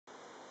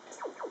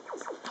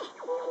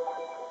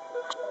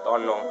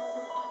Don't know.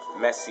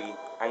 Mesi,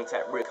 hang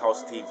tight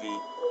Brickhouse TV,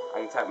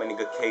 hang tight my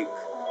nigga Cake.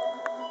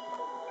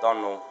 Don't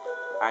know.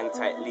 Hang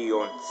tight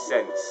Leon,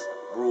 Sense,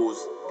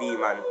 Rules,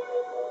 D-Man,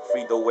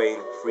 free the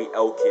Wayne, free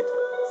L-Kid,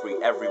 free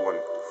everyone.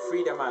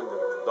 Free the man.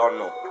 Don't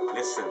know.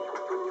 Listen.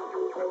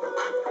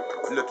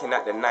 Looking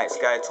at the night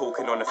sky,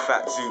 talking on a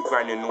fat zoot,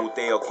 grinding all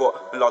day. I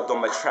got blood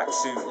on my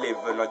tracksuit, live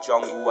in a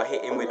jungle. I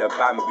hit him with a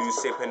bamboo,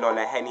 sipping on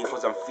a Henny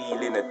cause I'm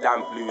feeling the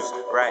damn blues.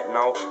 Right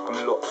now,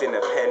 I'm locked in a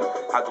pen.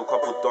 Had a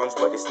couple dons,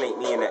 but they snake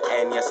me in the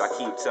end. Yes, I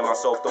keep to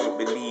myself, don't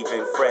believe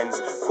in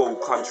friends. Go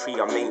country,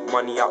 I make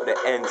money out the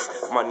ends.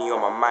 Money on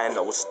my mind,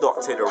 I was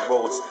stuck to the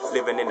roads.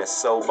 Living in a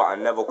cell, but I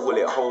never call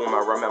it home. I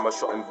remember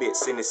shotting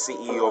bits in the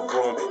city of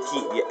Rome.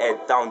 Keep your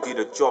head down, do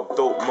the job,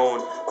 don't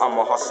moan. I'm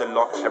a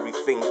hustler,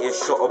 everything is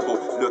shottable.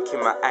 Look in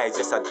my eyes,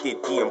 yes I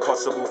did the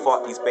impossible.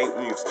 Fuck these bait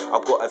moves,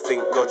 I gotta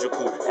think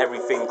logical.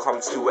 Everything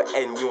comes to an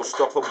end, you're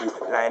stoppable.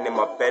 Lying in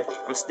my bed,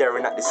 I'm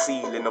staring at the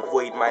ceiling.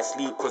 Avoid my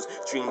sleep cause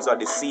dreams are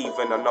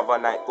deceiving. Another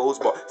night goes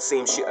but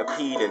same shit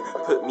appealing.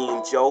 Put me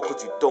in jail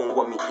cause you don't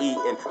want me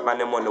eating. Man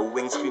them on the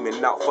wing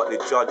screaming out, fuck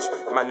the judge.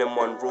 Man them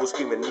on road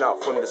screaming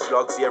out from the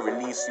slugs. Yeah,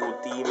 release your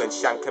demon,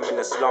 shank him in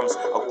the slums.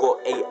 I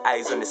got 8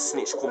 eyes on the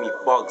snitch, call me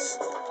Bugs.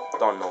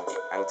 Don't know,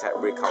 hang tight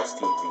Brickhouse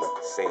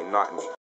TV, say nothing.